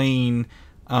Scott playing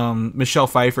Michelle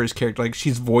Pfeiffer's character. Like,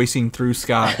 she's voicing through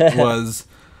Scott was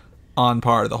on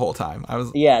par the whole time.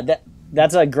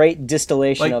 That's a great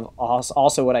distillation of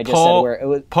also what I just said. Where it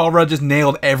was, Paul Rudd just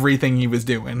nailed everything he was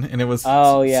doing, and it was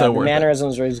the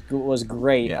mannerisms was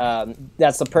great. Yeah.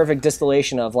 That's the perfect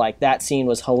distillation of, like, that scene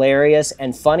was hilarious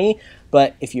and funny.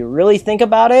 But if you really think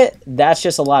about it, that's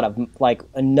just a lot of like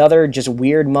another just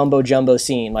weird mumbo jumbo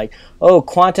scene. Like, oh,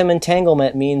 quantum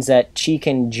entanglement means that she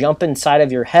can jump inside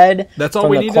of your head that's all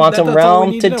from we the need quantum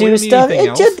realm to do stuff.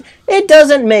 It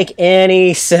doesn't make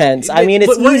any sense. I mean,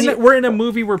 it's easy. We're in a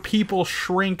movie where people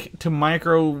shrink to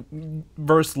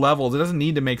microverse levels. It doesn't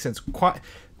need to make sense.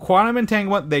 Quantum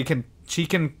entanglement, she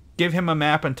can give him a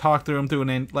map and talk through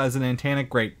him as an antenna.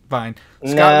 Great, fine.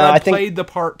 Scott Webb played the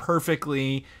part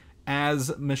perfectly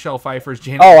as Michelle Pfeiffer's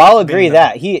Janet. Oh, I'll agree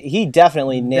that he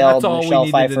definitely nailed Michelle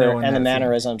Pfeiffer and the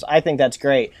mannerisms. Scene. I think that's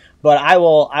great. But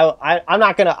I'm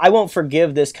not gonna. I won't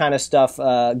forgive this kind of stuff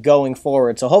going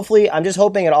forward. So hopefully, I'm just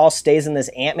hoping it all stays in this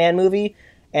Ant-Man movie,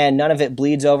 and none of it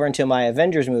bleeds over into my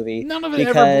Avengers movie. None of it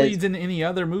ever bleeds in any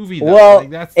other movie, though. Well, like,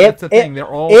 that's the thing. They're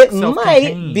all it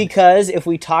self-contained. might, because if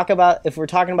we're talking about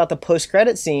the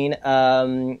post-credit scene,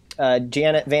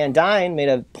 Janet Van Dyne made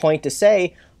a point to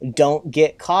say, don't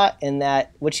get caught in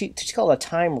that, what she call a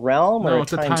time realm, or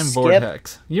it's a time skip,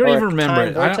 vortex. You don't even remember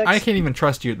it. I can't even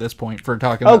trust you at this point for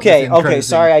talking about Okay,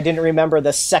 sorry, I didn't remember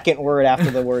the second word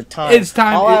after the word time. It's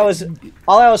time. All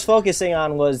I was focusing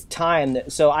on was time.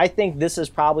 So I think this is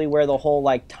probably where the whole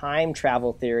like time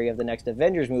travel theory of the next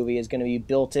Avengers movie is going to be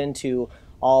built into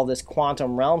all this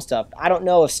quantum realm stuff. I don't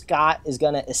know if Scott is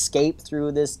going to escape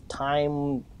through this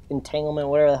time entanglement,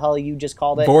 whatever the hell you just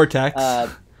called it. Vortex.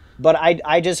 But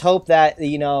I just hope that,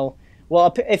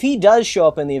 well, if he does show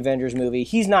up in the Avengers movie,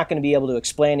 he's not going to be able to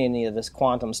explain any of this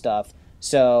quantum stuff.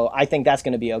 So I think that's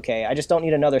going to be okay. I just don't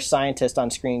need another scientist on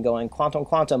screen going,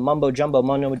 quantum, mumbo jumbo,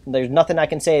 there's nothing I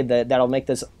can say that'll make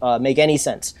this make any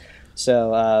sense.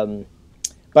 So,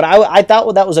 but I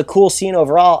thought that was a cool scene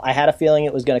overall. I had a feeling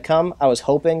it was going to come. I was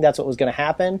hoping that's what was going to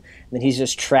happen. And then he's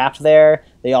just trapped there.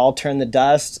 They all turn to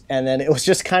dust. And then it was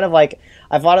just kind of like,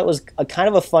 I thought it was a kind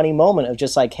of a funny moment of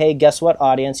just like, hey, guess what,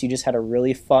 audience? You just had a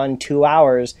really fun 2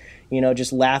 hours,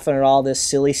 just laughing at all this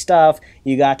silly stuff.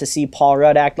 You got to see Paul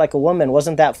Rudd act like a woman.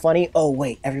 Wasn't that funny? Oh,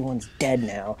 wait, everyone's dead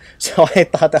now. So I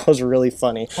thought that was really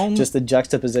funny, just the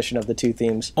juxtaposition of the two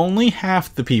themes. Only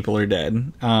half the people are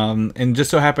dead. And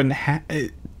just so happened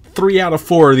 3 out of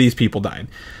 4 of these people died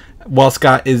while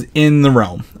Scott is in the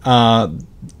realm.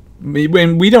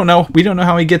 When we don't know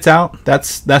how he gets out.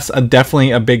 That's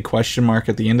definitely a big question mark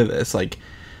at the end of this. Like,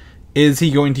 is he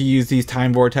going to use these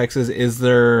time vortexes? Is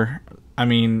there? I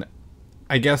mean,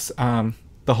 I guess the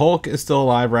Hulk is still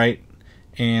alive, right?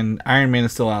 And Iron Man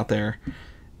is still out there,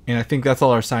 and I think that's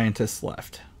all our scientists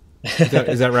left.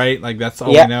 Is that right? Like, that's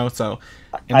all we know. So,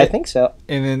 I think so.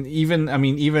 And then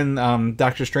even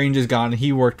Doctor Strange is gone. And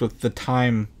he worked with the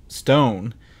Time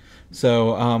Stone.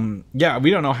 So,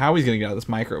 we don't know how he's going to get out of this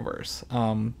microverse.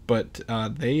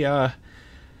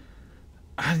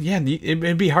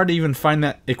 It'd be hard to even find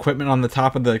that equipment on the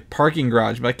top of the parking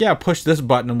garage. Like, push this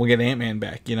button and we'll get Ant-Man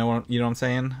back. You know what I'm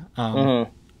saying?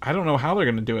 I don't know how they're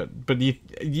going to do it. But,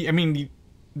 it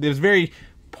was very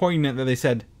poignant that they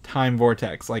said time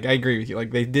vortex. Like, I agree with you.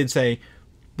 Like, they did say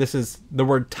this is the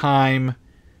word time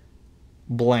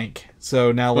blank.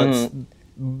 So now let's...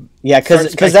 Yeah,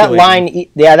 because that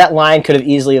line could have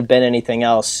easily have been anything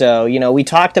else. So, we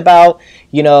talked about,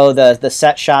 the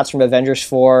set shots from Avengers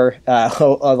 4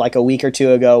 like a week or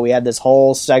two ago. We had this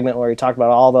whole segment where we talked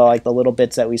about all the little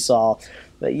bits that we saw.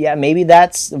 But yeah, maybe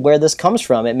that's where this comes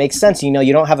from. It makes sense. You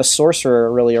don't have a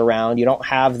sorcerer really around. You don't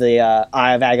have the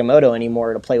Eye of Agamotto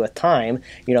anymore to play with time.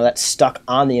 That's stuck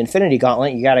on the Infinity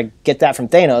Gauntlet. You got to get that from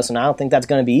Thanos, and I don't think that's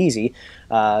going to be easy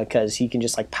because he can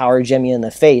just power gem you in the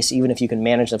face, even if you can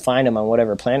manage to find him on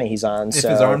whatever planet he's on. If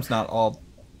his arm's not all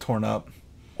torn up.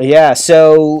 Yeah,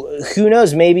 so who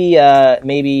knows?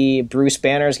 Maybe Bruce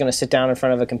Banner is going to sit down in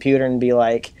front of a computer and be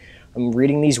like, I'm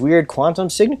reading these weird quantum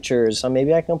signatures, so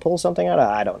maybe I can pull something out of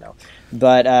it. I don't know.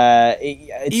 But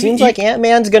it seems like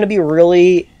Ant-Man's going to be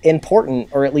really important,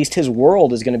 or at least his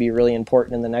world is going to be really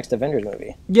important in the next Avengers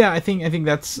movie. Yeah, I think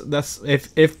that's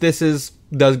if this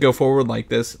does go forward like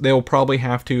this, they'll probably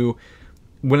have to,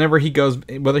 whenever he goes,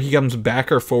 whether he comes back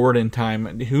or forward in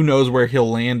time, who knows where he'll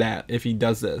land at if he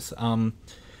does this.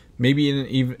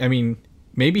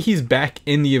 Maybe he's back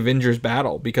in the Avengers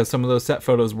battle because some of those set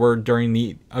photos were during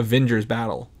the Avengers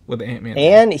battle with Ant-Man.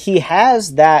 And he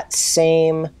has that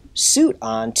same suit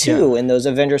on, too, in those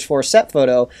Avengers 4 set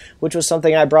photo, which was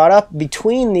something I brought up.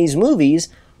 Between these movies,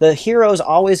 the heroes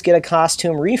always get a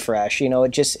costume refresh.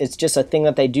 It's just a thing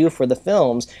that they do for the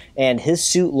films, and his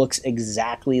suit looks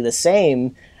exactly the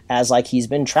same as he's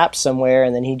been trapped somewhere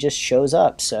and then he just shows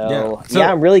up. So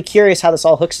I'm really curious how this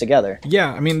all hooks together.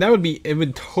 Yeah, it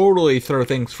would totally throw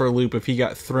things for a loop if he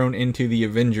got thrown into the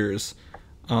Avengers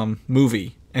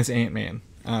movie as Ant-Man.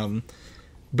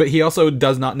 but he also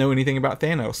does not know anything about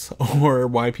Thanos or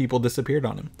why people disappeared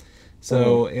on him.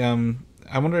 So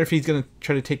I wonder if he's going to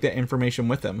try to take that information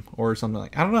with him or something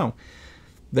like. I don't know.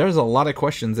 There's a lot of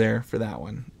questions there for that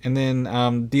one. And then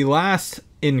the last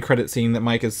end credit scene that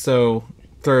Mike is so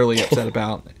thoroughly upset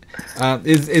about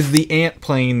is the ant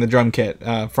playing the drum kit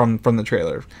from the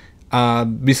trailer.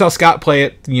 We saw Scott play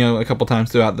it, a couple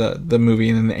times throughout the movie,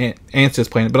 and then the ant's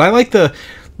just playing it. But I like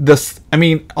I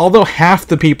mean, although half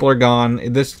the people are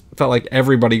gone, this felt like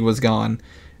everybody was gone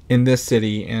in this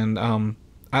city, and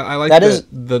I like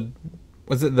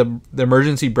was it the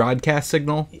emergency broadcast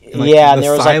signal? And yeah, the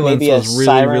there was silence maybe a was really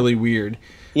siren. really weird.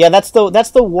 Yeah, that's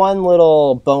the one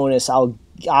little bonus.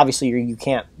 Obviously you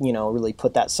can't really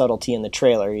put that subtlety in the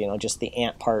trailer. Just the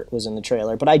ant part was in the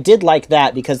trailer, but I did like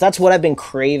that because that's what I've been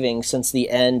craving since the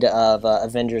end of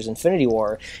Avengers: Infinity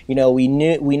War. We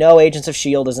know Agents of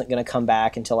S.H.I.E.L.D. isn't going to come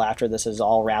back until after this is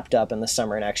all wrapped up in the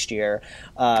summer next year.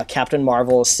 Captain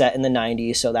Marvel is set in the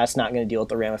 90s, so that's not going to deal with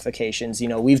the ramifications.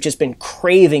 We've just been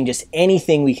craving just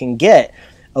anything we can get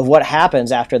of what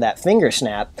happens after that finger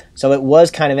snap. So it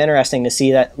was kind of interesting to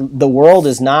see that the world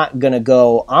is not going to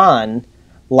go on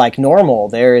like normal.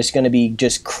 There is going to be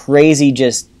just crazy,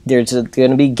 there's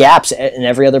going to be gaps in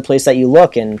every other place that you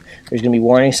look, and there's going to be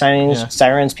warning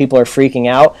sirens. People are freaking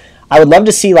out. I would love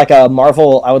to see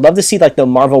the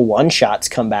Marvel one-shots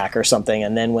come back or something,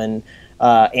 and then when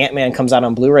Ant-Man comes out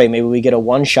on Blu-ray, maybe we get a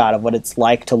one-shot of what it's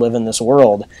like to live in this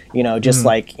world. Just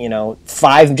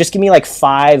give me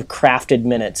 5 crafted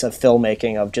minutes of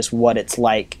filmmaking of just what it's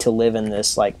like to live in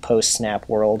this post-snap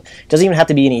world. It doesn't even have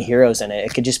to be any heroes in it.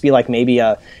 It could just be maybe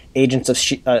a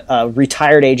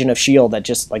retired agent of S.H.I.E.L.D. that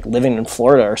just living in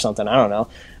Florida or something. I don't know.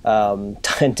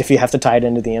 If you have to tie it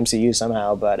into the MCU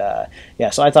somehow, but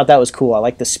so I thought that was cool. I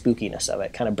like the spookiness of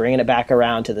it, kind of bringing it back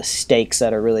around to the stakes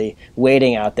that are really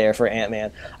waiting out there for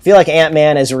Ant-Man. I feel like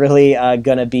Ant-Man is really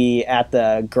going to be at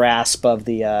the grasp of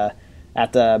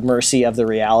at the mercy of the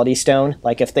Reality Stone.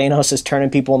 If Thanos is turning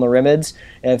people into Rimids,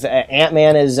 if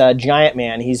Ant-Man is Giant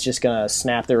Man, he's just going to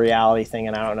snap the reality thing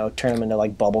and, I don't know, turn him into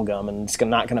bubble gum, and it's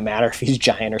not going to matter if he's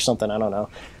giant or something. I don't know.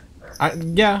 I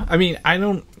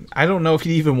don't know if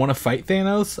he'd even want to fight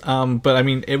Thanos. But I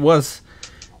mean,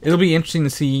 it'll be interesting to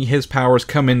see his powers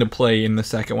come into play in the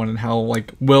second one, and how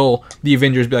will the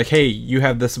Avengers be hey, you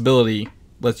have this ability,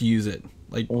 let's use it.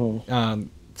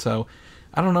 So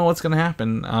I don't know what's gonna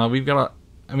happen.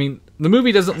 The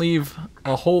movie doesn't leave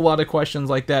a whole lot of questions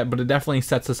like that, but it definitely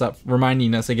sets us up,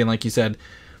 reminding us again, like you said,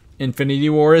 Infinity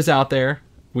War is out there.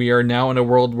 We are now in a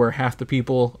world where half the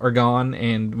people are gone,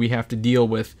 and we have to deal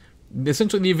with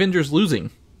essentially the Avengers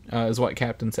losing, is what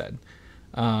Captain said,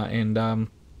 and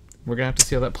we're gonna have to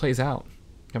see how that plays out.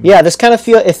 This kind of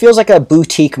feels like a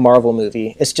boutique Marvel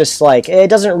movie. It's just it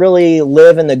doesn't really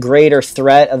live in the greater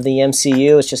threat of the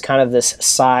MCU. It's just kind of this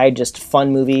side, just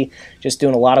fun movie, just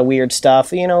doing a lot of weird stuff.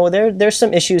 There's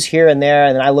some issues here and there,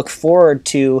 and I look forward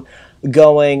to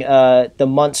going the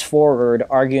months forward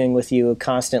arguing with you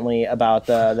constantly about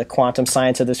the quantum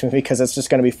science of this movie, because it's just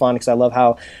going to be fun, because I love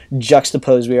how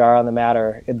juxtaposed we are on the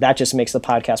matter. That just makes the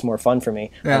podcast more fun for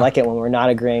me. I like it when we're not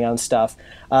agreeing on stuff.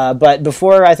 But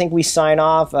before I think we sign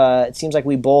off, it seems like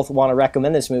we both want to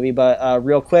recommend this movie, but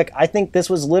real quick, I think this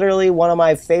was literally one of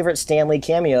my favorite Stan Lee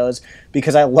cameos,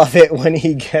 because I love it when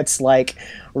he gets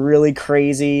really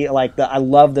crazy. I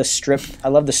love the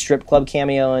strip club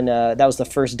cameo, and that was the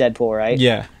first Deadpool, right?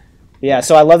 Yeah,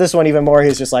 so I love this one even more.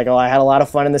 He's just I had a lot of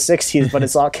fun in the 60s, but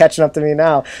it's all catching up to me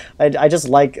now. I just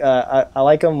I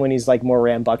like him when he's more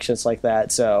rambunctious like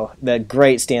that. So the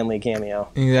great Stan Lee cameo.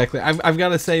 Exactly. I've got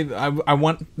to say, I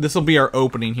want this will be our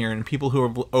opening here, and people who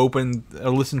have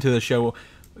listened to the show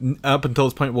up until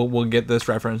this point will get this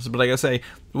reference. But I gotta say,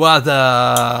 what's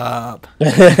up?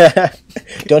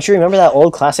 Don't you remember that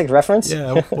old classic reference?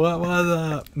 Yeah. What's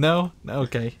up? No.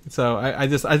 Okay. So I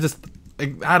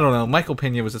don't know. Michael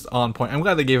Pena was just on point. I'm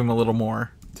glad they gave him a little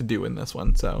more to do in this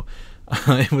one. So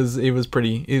it was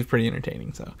pretty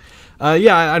entertaining. So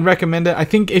I'd recommend it. I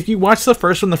think if you watch the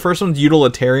first one's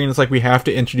utilitarian. It's we have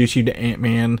to introduce you to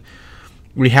Ant-Man.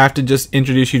 We have to just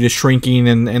introduce you to shrinking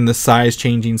and the size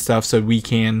changing stuff so we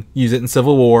can use it in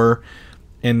Civil War.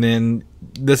 And then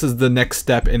this is the next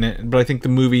step in it. But I think the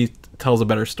movie tells a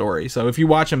better story. So if you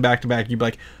watch them back to back, you'd be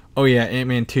like, oh yeah,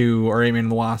 Ant-Man 2 or Ant-Man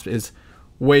and the Wasp is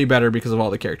way better because of all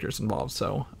the characters involved.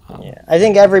 So I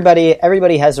think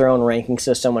everybody has their own ranking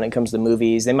system when it comes to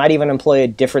movies. They might even employ a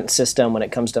different system when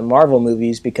it comes to Marvel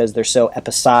movies because they're so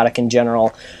episodic in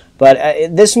general.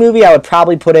 But this movie, I would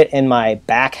probably put it in my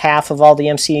back half of all the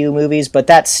MCU movies, but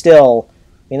that's still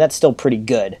mean, that's still pretty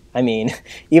good. I mean,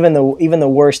 even the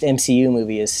worst MCU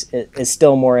movie is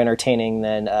still more entertaining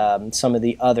than some of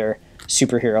the other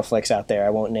superhero flicks out there. I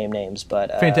won't name names,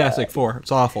 but Fantastic Four.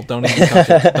 It's awful. Don't even touch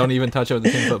it. Don't even touch it with a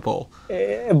 10-foot pole.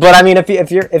 But I mean,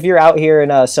 if you're out here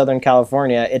in Southern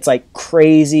California, it's like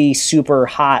crazy super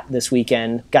hot this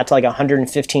weekend. Got to like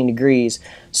 115 degrees.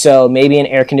 So maybe an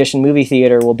air-conditioned movie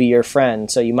theater will be your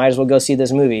friend. So you might as well go see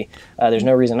this movie. There's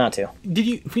no reason not to.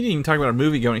 We didn't even talk about a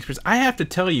movie-going experience. I have to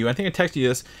tell you, I think I texted you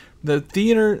this. The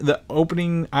theater, the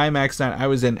opening IMAX night I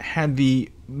was in, had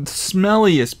the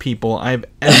smelliest people I've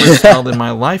ever smelled in my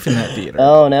life in that theater.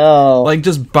 Oh no! Like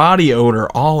just body odor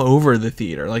all over the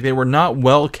theater. Like they were not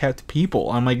well kept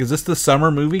people. I'm like, is this the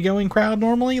summer movie going crowd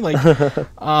normally? Like,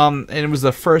 and it was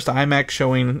the first IMAX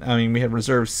showing. I mean, we had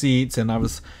reserved seats, and it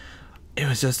was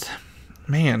just,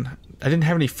 man, I didn't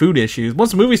have any food issues. Once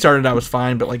the movie started, I was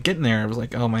fine, but like getting there, I was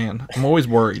like, oh man, I'm always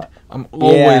worried. I'm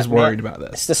always worried about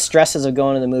this. It's the stresses of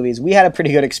going to the movies. We had a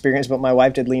pretty good experience, but my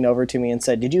wife did lean over to me and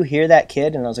said, "Did you hear that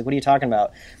kid?" And I was like, "What are you talking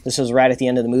about?" This was right at the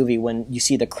end of the movie when you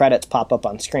see the credits pop up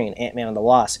on screen, Ant-Man and the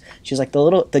Wasp. She's like,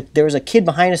 there was a kid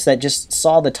behind us that just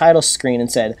saw the title screen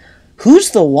and said,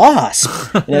 "Who's the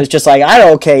Wasp?" And it was just like,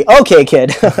 okay,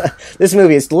 kid. This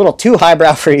movie is a little too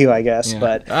highbrow for you, I guess.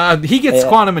 Yeah. But he gets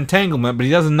quantum entanglement, but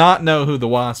he does not know who the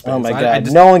Wasp is. Oh my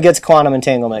god, no one gets quantum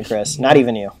entanglement, Chris. Not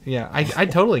even you. Yeah, I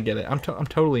totally get it. I'm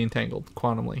totally entangled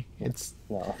quantumly.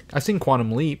 I've seen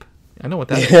Quantum Leap. I know what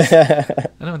that is.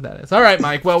 I know what that is. All right,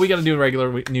 Mike. Well, we got to do a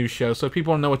regular news show, so if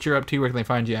people want to know what you're up to, where can they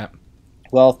find you at?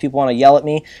 Well, if people want to yell at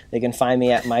me, they can find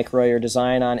me at Mike Royer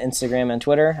Design on Instagram and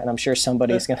Twitter, and I'm sure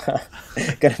somebody's gonna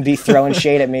be throwing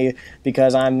shade at me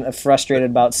because I'm frustrated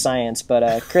about science.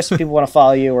 But Chris, if people want to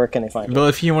follow you, where can they find you? Well,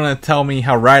 if you want to tell me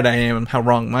how right I am and how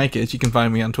wrong Mike is, you can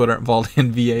find me on Twitter at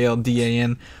Valdan,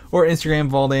 VALDAN, or Instagram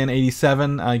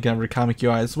Valdan87. You can have a Comic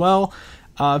UI as well.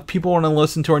 If people want to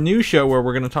listen to our new show where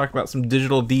we're going to talk about some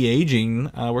digital de-aging,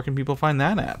 where can people find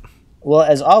that at? Well,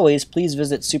 as always, please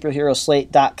visit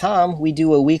superheroslate.com. We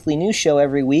do a weekly news show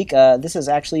every week. This is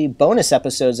actually bonus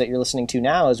episodes that you're listening to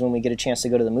now is when we get a chance to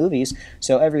go to the movies.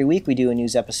 So every week we do a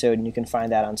news episode, and you can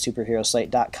find that on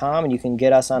superheroslate.com. And you can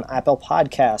get us on Apple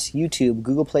Podcasts, YouTube,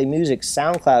 Google Play Music,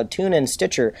 SoundCloud, TuneIn,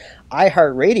 Stitcher,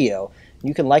 iHeartRadio.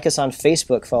 You can like us on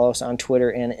Facebook, follow us on Twitter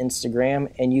and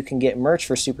Instagram, and you can get merch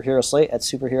for Superhero Slate at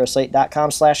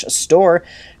superheroslate.com/store.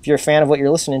 If you're a fan of what you're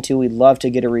listening to, we'd love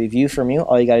to get a review from you.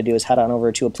 All you got to do is head on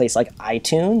over to a place like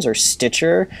iTunes or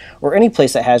Stitcher or any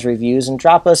place that has reviews and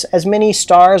drop us as many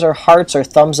stars or hearts or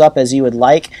thumbs up as you would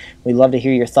like. We'd love to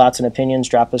hear your thoughts and opinions.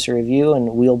 Drop us a review,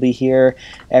 and we'll be here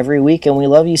every week. And we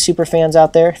love you super fans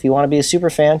out there. If you want to be a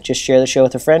super fan, just share the show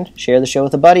with a friend, share the show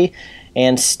with a buddy,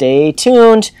 and stay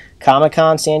tuned.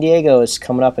 Comic-Con San Diego is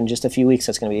coming up in just a few weeks.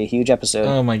 That's going to be a huge episode.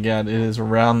 Oh my god, it is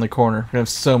around the corner. We have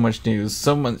so much news,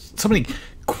 so many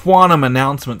quantum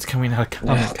announcements coming out of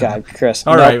Comic-Con. Oh god, Chris.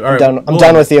 All right. I'm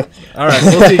done with you. All right,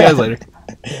 we'll see you guys later.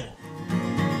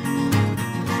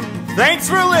 Thanks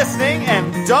for listening,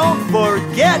 and don't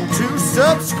forget to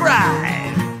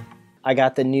subscribe. I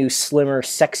got the new slimmer,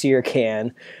 sexier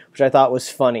can, which I thought was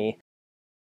funny.